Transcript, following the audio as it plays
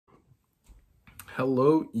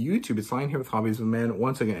Hello YouTube, it's Lion here with Hobbies with Man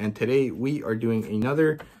once again, and today we are doing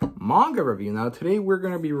another manga review. Now today we're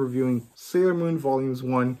going to be reviewing Sailor Moon Volumes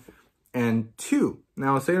 1 and 2.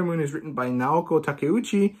 Now Sailor Moon is written by Naoko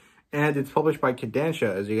Takeuchi and it's published by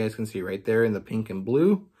Kodansha, as you guys can see right there in the pink and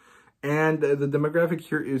blue. And the demographic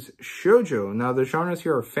here is shoujo. Now the genres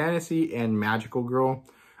here are fantasy and magical girl.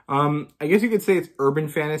 I guess you could say it's urban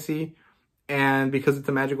fantasy. And because it's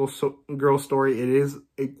a magical girl story, it is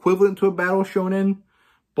equivalent to a battle shonen,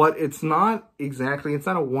 but it's not exactly, it's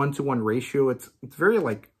not a 1-to-1 ratio. It's very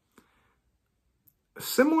like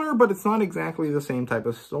similar, but it's not exactly the same type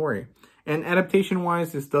of story. And adaptation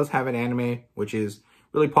wise, this does have an anime, which is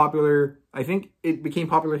really popular. I think it became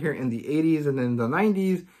popular here in the 80s and then the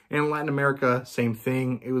 90s. And in Latin America, same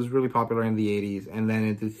thing. It was really popular in the 80s. And then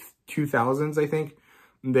in the 2000s, I think,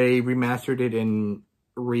 they remastered it and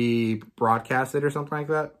rebroadcast it or something like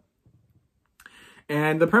that.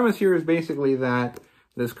 And the premise here is basically that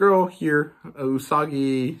this girl here,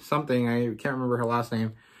 Usagi something, I can't remember her last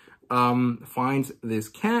name, finds this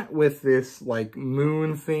cat with this like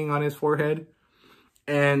moon thing on his forehead,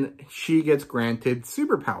 and she gets granted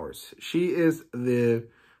superpowers. She is the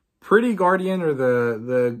pretty guardian, or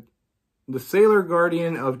the sailor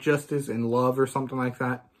guardian of justice and love or something like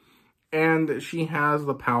that. And she has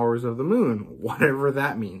the powers of the moon, whatever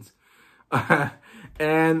that means.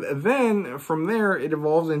 And then from there, it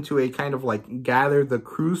evolves into a kind of like gather the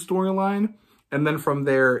crew storyline. And then from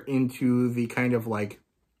there into the kind of like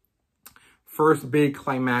first big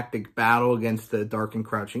climactic battle against the dark and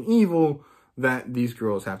crouching evil that these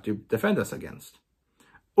girls have to defend us against.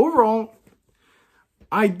 Overall,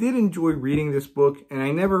 I did enjoy reading this book, and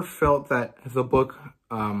I never felt that the book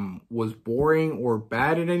was boring or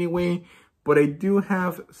bad in any way, but I do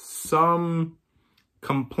have some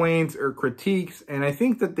complaints or critiques, and I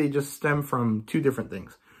think that they just stem from two different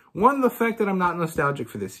things. One, the fact that I'm not nostalgic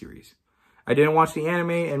for this series. I didn't watch the anime,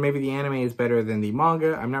 and maybe the anime is better than the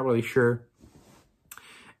manga. I'm not really sure,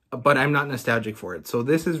 but I'm not nostalgic for it. So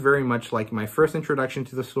this is very much like my first introduction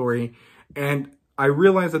to the story, and I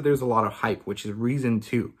realize that there's a lot of hype, which is reason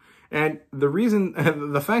 2. And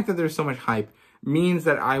the fact that there's so much hype means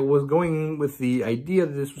that I was going with the idea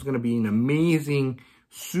that this was going to be an amazing,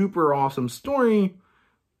 super awesome story,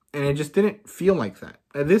 and it just didn't feel like that.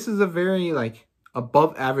 This is a very like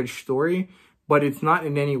above average story, but it's not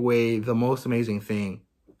in any way the most amazing thing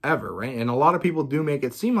ever, right? And a lot of people do make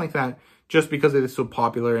it seem like that just because it is so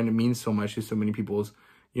popular and it means so much to so many people's,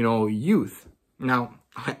 youth. Now,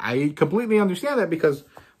 I completely understand that because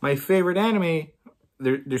my favorite anime,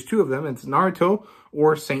 there's two of them. It's Naruto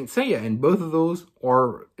or Saint Seiya, and both of those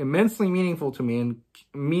are immensely meaningful to me and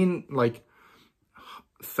mean like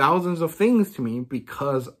thousands of things to me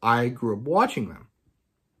because I grew up watching them.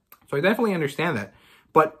 So I definitely understand that.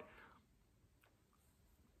 But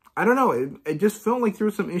I don't know, it just felt like there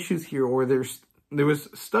were some issues here, or there was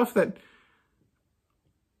stuff that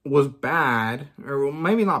was bad, or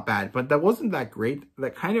maybe not bad, but that wasn't that great,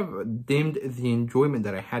 that kind of dimmed the enjoyment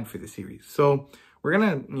that I had for the series. So we're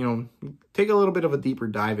gonna, take a little bit of a deeper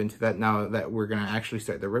dive into that now that we're gonna actually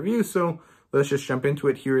start the review. So let's just jump into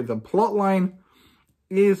it here. The plot line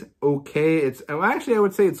is okay. Actually, I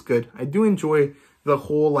would say it's good. I do enjoy the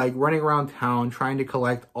whole like running around town trying to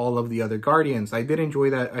collect all of the other guardians. I did enjoy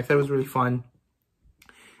that. I thought it was really fun.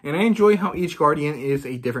 And I enjoy how each guardian is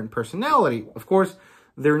a different personality. Of course,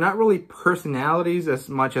 they're not really personalities as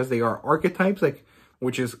much as they are archetypes,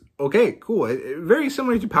 which is okay, cool. Very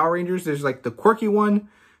similar to Power Rangers. There's like the quirky one,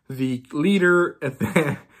 the leader, and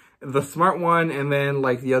then the smart one, and then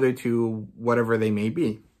like the other two, whatever they may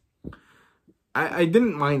be. I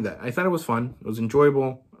didn't mind that. I thought it was fun. It was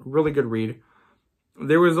enjoyable. Really good read.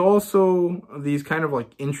 There was also these kind of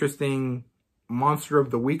like interesting Monster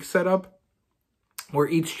of the Week setup where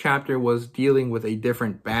each chapter was dealing with a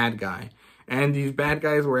different bad guy. And these bad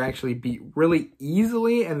guys were actually beat really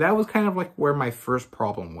easily, and that was kind of like where my first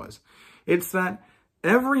problem was. It's that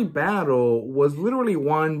every battle was literally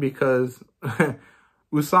won because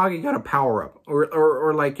Usagi got a power-up,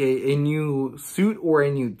 or like a new suit or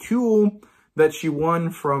a new tool that she won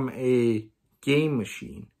from a game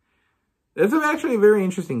machine. That's actually a very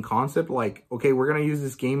interesting concept. Like, okay, we're going to use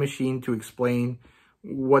this game machine to explain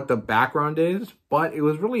what the background is, but it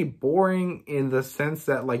was really boring in the sense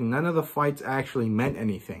that like none of the fights actually meant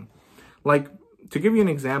anything. Like, to give you an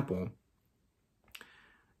example,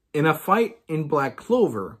 in a fight in Black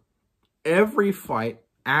Clover, every fight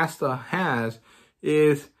Asta has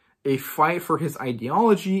is a fight for his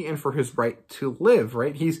ideology and for his right to live,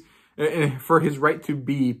 right? For his right to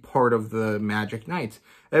be part of the Magic Knights.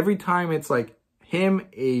 Every time it's like him,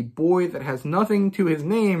 a boy that has nothing to his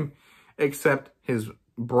name except his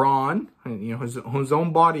brawn, his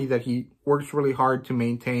own body that he works really hard to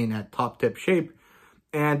maintain at top tip shape,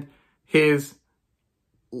 and his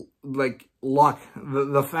like luck,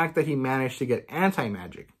 the fact that he managed to get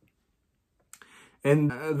anti-magic.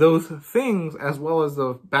 And those things, as well as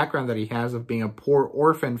the background that he has of being a poor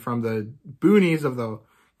orphan from the boonies of the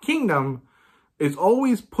kingdom, is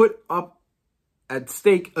always put up at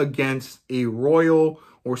stake against a royal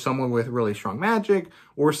or someone with really strong magic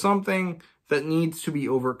or something that needs to be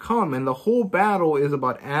overcome. And the whole battle is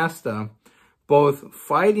about Asta both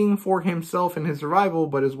fighting for himself and his survival,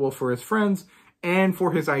 but as well for his friends and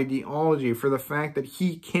for his ideology, for the fact that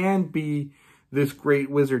he can be this great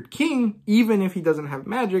wizard king, even if he doesn't have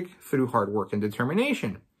magic, through hard work and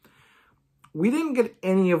determination. We didn't get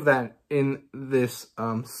any of that in this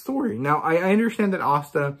story. Now, I understand that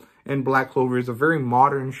Asta and Black Clover is a very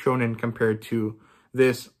modern shonen compared to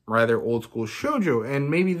this rather old school shoujo, and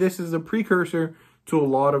maybe this is a precursor to a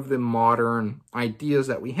lot of the modern ideas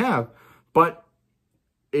that we have, but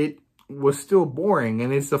it was still boring,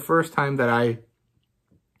 and it's the first time that I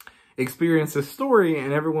experienced this story,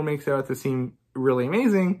 and everyone makes it out to seem really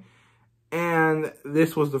amazing, and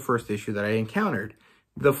this was the first issue that I encountered.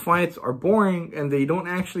 The fights are boring, and they don't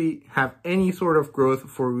actually have any sort of growth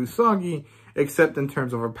for Usagi, except in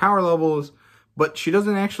terms of her power levels, but she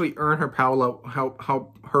doesn't actually earn her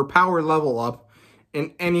her power level up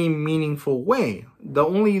in any meaningful way. The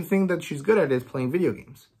only thing that she's good at is playing video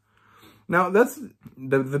games. Now, that's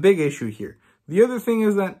the big issue here. The other thing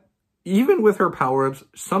is that even with her power-ups,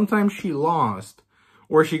 sometimes she lost,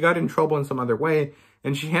 or she got in trouble in some other way,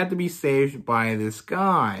 and she had to be saved by this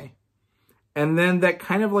guy. And then that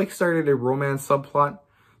kind of like started a romance subplot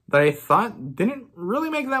that I thought didn't really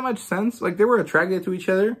make that much sense. Like, they were attracted to each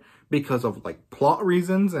other because of like plot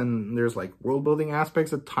reasons, and there's like world building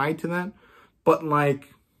aspects that tie to that. But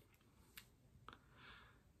like,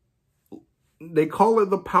 they call it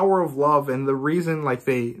the power of love, and the reason like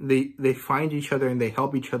they find each other and they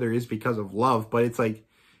help each other is because of love. But it's like,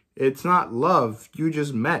 it's not love. You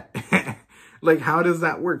just met. Like, how does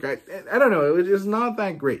that work? I don't know. It was just not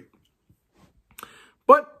that great.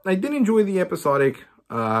 But I did enjoy the episodic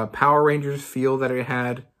Power Rangers feel that it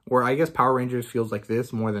had. Or I guess Power Rangers feels like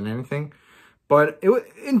this more than anything. But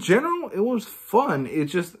in general, it was fun.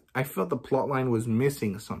 It's just, I felt the plotline was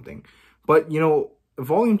missing something. But, you know,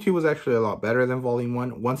 Volume 2 was actually a lot better than Volume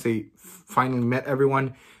 1. Once they finally met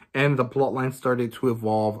everyone and the plotline started to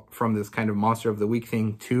evolve from this kind of monster of the week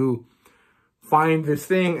thing to find this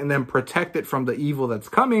thing and then protect it from the evil that's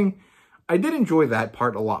coming. I did enjoy that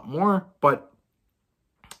part a lot more, but,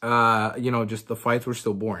 you know, just the fights were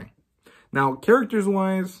still boring. Now,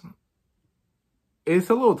 characters-wise, it's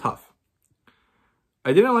a little tough.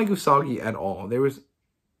 I didn't like Usagi at all. There was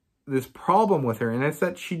this problem with her, and it's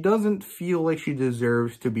that she doesn't feel like she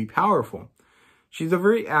deserves to be powerful. She's a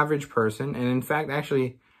very average person, and in fact,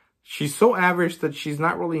 actually, she's so average that she's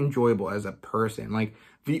not really enjoyable as a person. Like,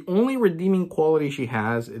 the only redeeming quality she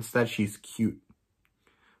has is that she's cute.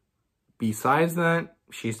 Besides that,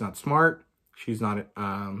 she's not smart. She's not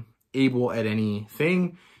able at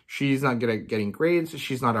anything. She's not good at getting grades.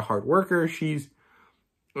 She's not a hard worker. She's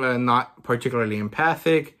not particularly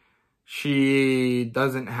empathic. She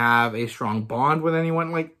doesn't have a strong bond with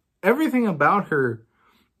anyone. Like, everything about her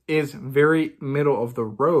is very middle of the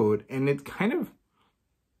road. And it kind of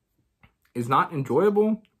is not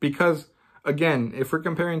enjoyable because, again, if we're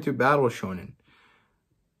comparing to Battle Shonen,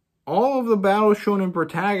 all of the Battle Shonen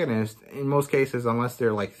protagonists, in most cases, unless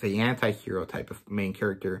they're like the anti-hero type of main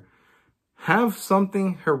character, have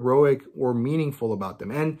something heroic or meaningful about them.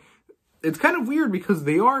 And it's kind of weird because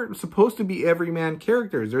they are supposed to be everyman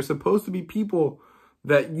characters. They're supposed to be people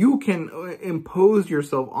that you can impose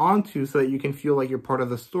yourself onto so that you can feel like you're part of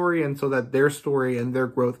the story, and so that their story and their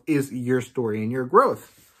growth is your story and your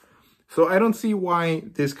growth. So I don't see why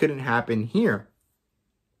this couldn't happen here.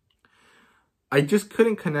 I just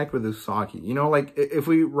couldn't connect with Usagi. You know, like, if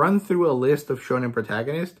we run through a list of shonen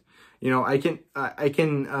protagonists, you know, I can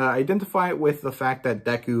identify it with the fact that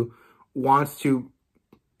Deku wants to,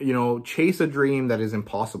 you know, chase a dream that is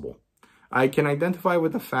impossible. I can identify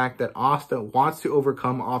with the fact that Asta wants to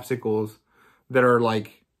overcome obstacles that are,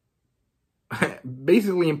 like,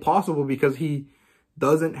 basically impossible because he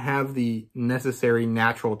doesn't have the necessary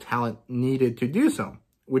natural talent needed to do so,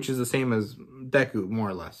 which is the same as Deku, more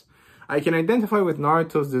or less. I can identify with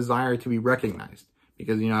Naruto's desire to be recognized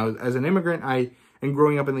because, you know, as an immigrant, and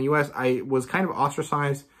growing up in the US, I was kind of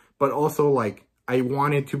ostracized, but also, like, I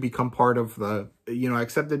wanted to become part of the, you know,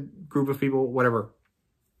 accepted group of people, whatever.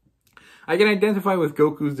 I can identify with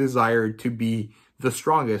Goku's desire to be the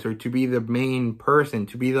strongest, or to be the main person,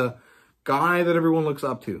 to be the guy that everyone looks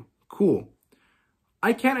up to. Cool.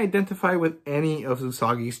 I can't identify with any of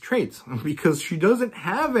Usagi's traits because she doesn't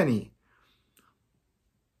have any.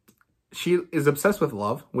 She is obsessed with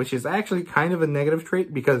love, which is actually kind of a negative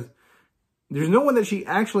trait because there's no one that she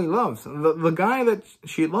actually loves. The guy that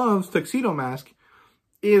she loves, Tuxedo Mask,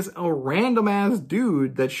 is a random ass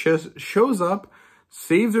dude that just shows up,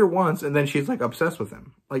 saves her once, and then she's like obsessed with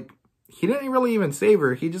him. Like, he didn't really even save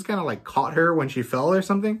her. He just kind of like caught her when she fell or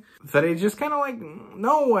something. That it's just kind of like,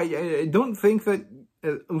 no, I don't think that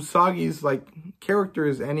Usagi's like character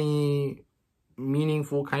is any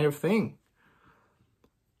meaningful kind of thing.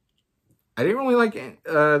 I didn't really like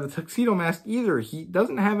the Tuxedo Mask either. He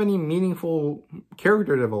doesn't have any meaningful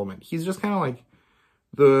character development. He's just kind of like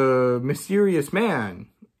the mysterious man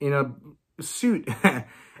in a suit.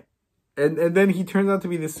 and then he turns out to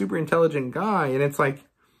be this super intelligent guy. And it's like,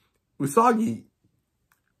 Usagi,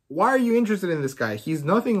 why are you interested in this guy? He's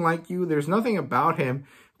nothing like you. There's nothing about him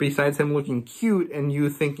besides him looking cute and you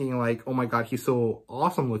thinking like, oh my god, he's so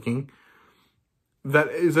awesome looking. That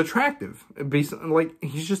is attractive. Like,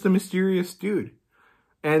 he's just a mysterious dude.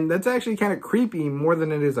 And that's actually kind of creepy more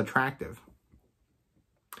than it is attractive.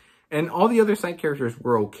 And all the other side characters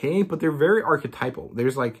were okay, but they're very archetypal.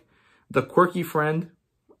 There's like the quirky friend,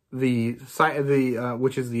 which is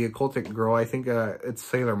the occultic girl. I think it's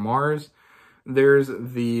Sailor Mars. There's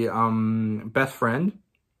the best friend.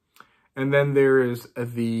 And then there's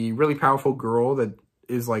the really powerful girl that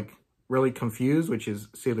is like really confused, which is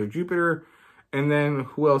Sailor Jupiter. And then,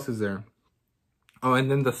 who else is there? Oh, and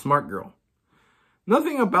then the smart girl.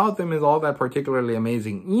 Nothing about them is all that particularly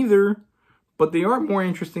amazing either, but they are more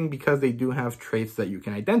interesting because they do have traits that you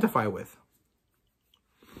can identify with.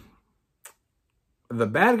 The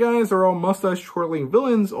bad guys are all mustache-twirling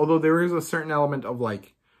villains, although there is a certain element of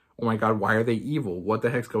like, oh my god, why are they evil? What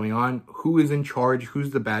the heck's going on? Who is in charge?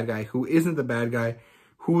 Who's the bad guy? Who isn't the bad guy?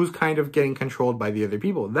 Who's kind of getting controlled by the other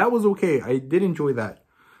people? That was okay. I did enjoy that.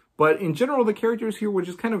 But in general, the characters here were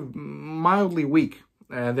just kind of mildly weak.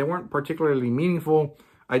 They weren't particularly meaningful.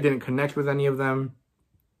 I didn't connect with any of them.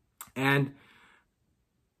 And,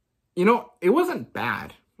 you know, it wasn't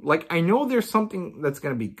bad. Like, I know there's something that's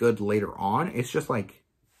going to be good later on. It's just like,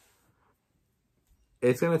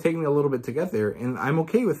 it's going to take me a little bit to get there. And I'm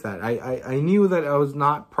okay with that. I knew that I was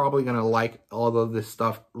not probably going to like all of this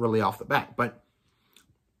stuff really off the bat. But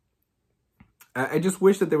I just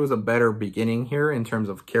wish that there was a better beginning here in terms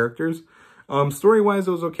of characters. Story-wise,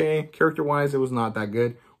 it was okay. Character-wise, it was not that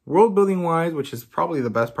good. World-building-wise, which is probably the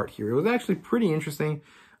best part here, it was actually pretty interesting.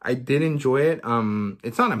 I did enjoy it.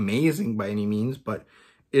 It's not amazing by any means, but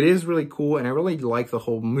it is really cool. And I really like the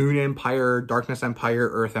whole Moon Empire, Darkness Empire,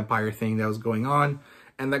 Earth Empire thing that was going on.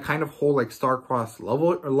 And that kind of whole like star-crossed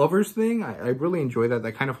lovers thing. I really enjoy that.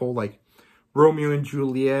 That kind of whole like Romeo and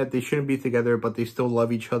Juliet. They shouldn't be together, but they still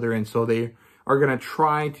love each other. And so they are going to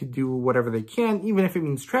try to do whatever they can, even if it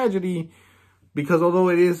means tragedy, because although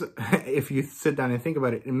it is, if you sit down and think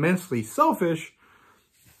about it, immensely selfish,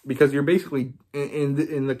 because you're basically,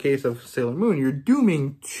 in the case of Sailor Moon, you're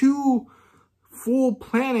dooming 2 full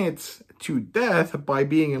planets to death by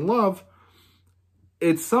being in love.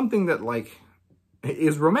 It's something that, like,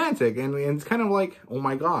 is romantic, and it's kind of like, oh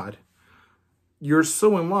my god, you're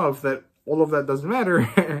so in love that all of that doesn't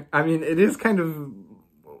matter. I mean, it is kind of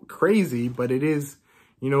crazy, but it is,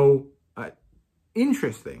 you know,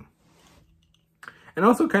 interesting. And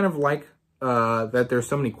also kind of like that there's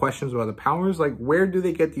so many questions about the powers. Like, where do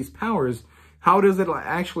they get these powers? How does it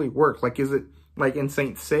actually work? Like, is it like in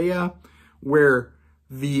Saint Seiya, where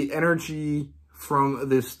the energy from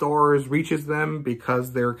the stars reaches them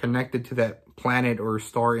because they're connected to that planet or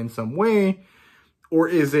star in some way? Or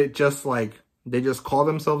is it just like, they just call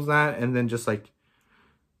themselves that and then just like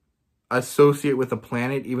associate with a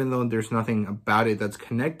planet even though there's nothing about it that's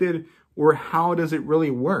connected? Or how does it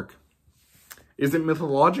really work? Is it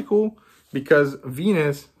mythological because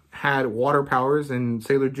Venus had water powers and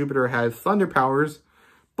Sailor Jupiter had thunder powers,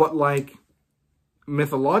 but like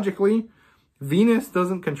mythologically Venus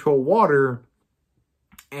doesn't control water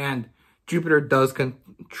and Jupiter does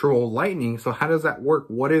control lightning? So how does that work?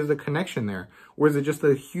 What is the connection there? Or is it just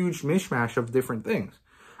a huge mishmash of different things?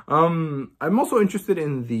 I'm also interested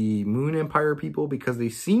in the Moon Empire people because they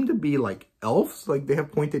seem to be like elves. Like, they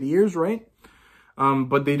have pointed ears, right?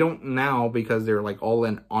 But they don't now because they're like all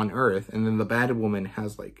in on Earth. And then the bad woman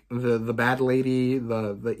has like, the bad lady,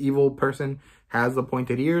 the evil person has the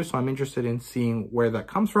pointed ears. So I'm interested in seeing where that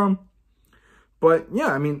comes from. But yeah,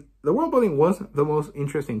 I mean, the world building was the most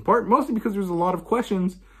interesting part, mostly because there's a lot of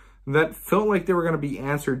questions that felt like they were going to be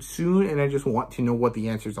answered soon. And I just want to know what the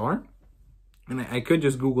answers are. And I could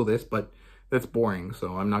just Google this, but that's boring,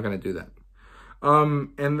 so I'm not going to do that.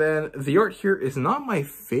 And then the art here is not my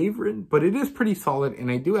favorite, but it is pretty solid,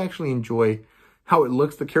 and I do actually enjoy how it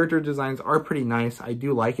looks. The character designs are pretty nice. I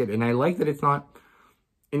do like it, and I like that it's not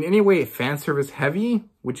in any way fan service heavy,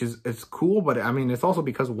 which is cool, but I mean, it's also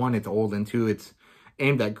because one, it's old, and two, it's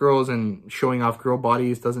aimed at girls, and showing off girl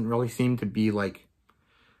bodies doesn't really seem to be like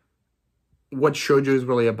what shoujo is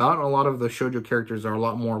really about. A lot of the shoujo characters are a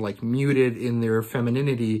lot more like muted in their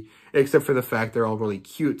femininity, except for the fact they're all really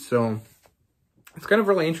cute. So it's kind of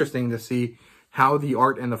really interesting to see how the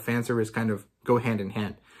art and the fan service kind of go hand in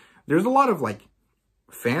hand. There's a lot of like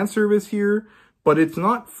fan service here, but it's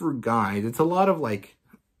not for guys. It's a lot of like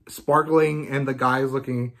sparkling and the guys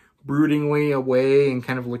looking broodingly away and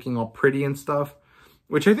kind of looking all pretty and stuff,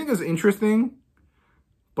 which I think is interesting.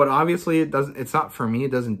 But obviously it's not for me.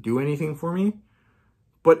 It doesn't do anything for me.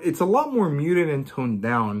 But it's a lot more muted and toned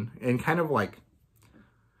down and kind of like,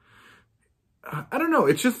 I don't know,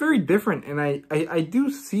 it's just very different. And I do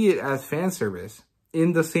see it as fan service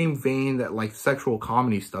in the same vein that like sexual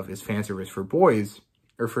comedy stuff is fan service for boys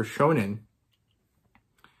or for shonen.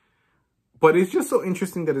 But it's just so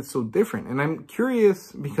interesting that it's so different. And I'm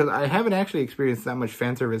curious because I haven't actually experienced that much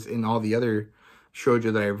fan service in all the other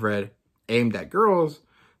shoujo that I've read aimed at girls.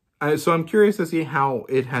 So I'm curious to see how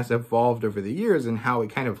it has evolved over the years and how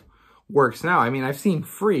it kind of works now. I mean, I've seen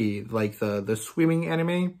Free, like the swimming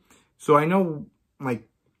anime. So I know like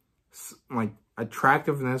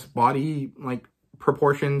attractiveness, body, like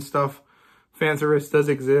proportion stuff, fan service does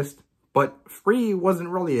exist. But Free wasn't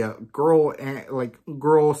really a girl-centered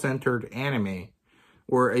anime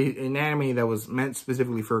or an anime that was meant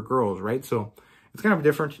specifically for girls, right? So it's kind of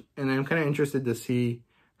different, and I'm kind of interested to see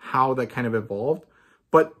how that kind of evolved.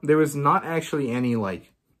 But there was not actually any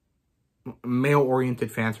like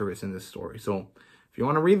male-oriented fan service in this story. So if you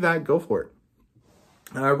want to read that, go for it.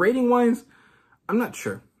 Rating-wise, I'm not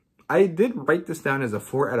sure. I did write this down as a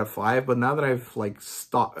 4 out of 5, but now that I've like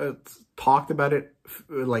talked about it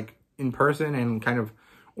like in person and kind of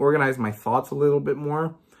organized my thoughts a little bit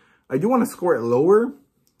more, I do want to score it lower,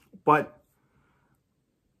 but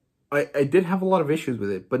I did have a lot of issues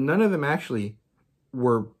with it, but none of them actually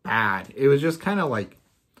were bad. It was just kind of like,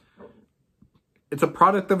 it's a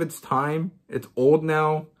product of its time. It's old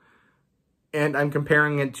now, and I'm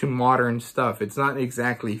comparing it to modern stuff. It's not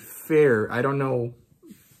exactly fair. I don't know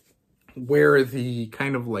where the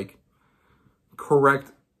kind of like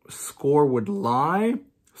correct score would lie.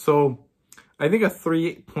 So I think a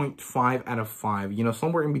 3.5 out of 5, you know,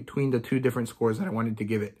 somewhere in between the two different scores that I wanted to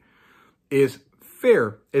give it, is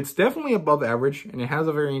fair. It's definitely above average, and it has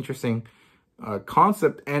a very interesting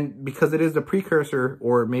concept. And because it is the precursor,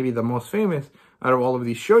 or maybe the most famous out of all of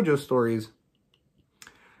these shoujo stories,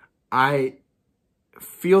 I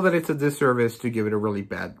feel that it's a disservice to give it a really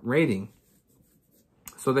bad rating.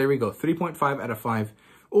 So there we go, 3.5 out of 5.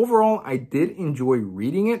 Overall, I did enjoy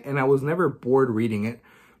reading it, and I was never bored reading it.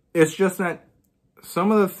 It's just that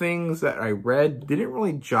some of the things that I read didn't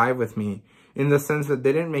really jive with me, in the sense that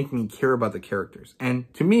they didn't make me care about the characters.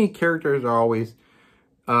 And to me, characters are always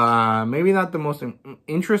maybe not the most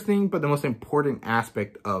interesting, but the most important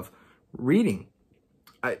aspect of reading.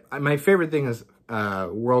 My favorite thing is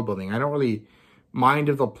world building. I don't really mind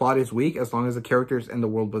if the plot is weak, as long as the characters and the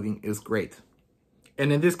world building is great.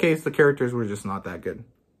 And in this case, the characters were just not that good.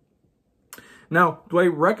 Now, do I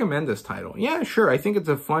recommend this title? Yeah, sure. I think it's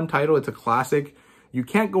a fun title. It's a classic. You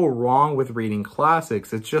can't go wrong with reading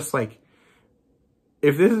classics. It's just like,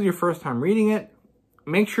 if this is your first time reading it,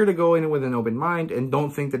 make sure to go in with an open mind and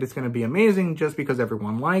don't think that it's going to be amazing just because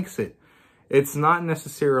everyone likes it. It's not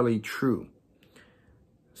necessarily true.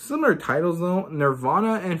 Similar titles though,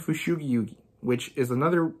 Nirvana and Fushigi Yugi, which is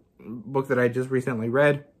another book that I just recently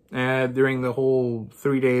read during the whole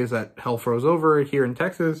 3 days that hell froze over here in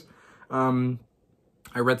Texas. I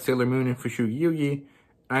read Sailor Moon and Fushigi Yugi.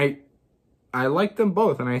 I like them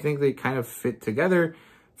both, and I think they kind of fit together.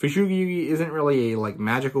 Fushigi Yugi isn't really a like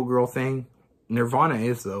magical girl thing. Nirvana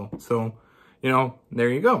is though. So, you know, there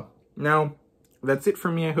you go. Now, that's it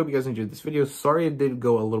for me. I hope you guys enjoyed this video. Sorry it did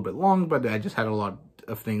go a little bit long, but I just had a lot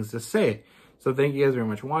of things to say. So thank you guys very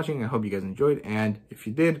much for watching. I hope you guys enjoyed. And if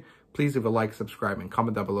you did, please leave a like, subscribe, and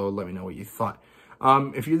comment down below. Let me know what you thought.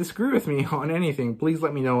 If you disagree with me on anything, please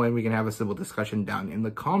let me know and we can have a civil discussion down in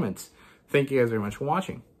the comments. Thank you guys very much for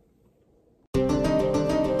watching.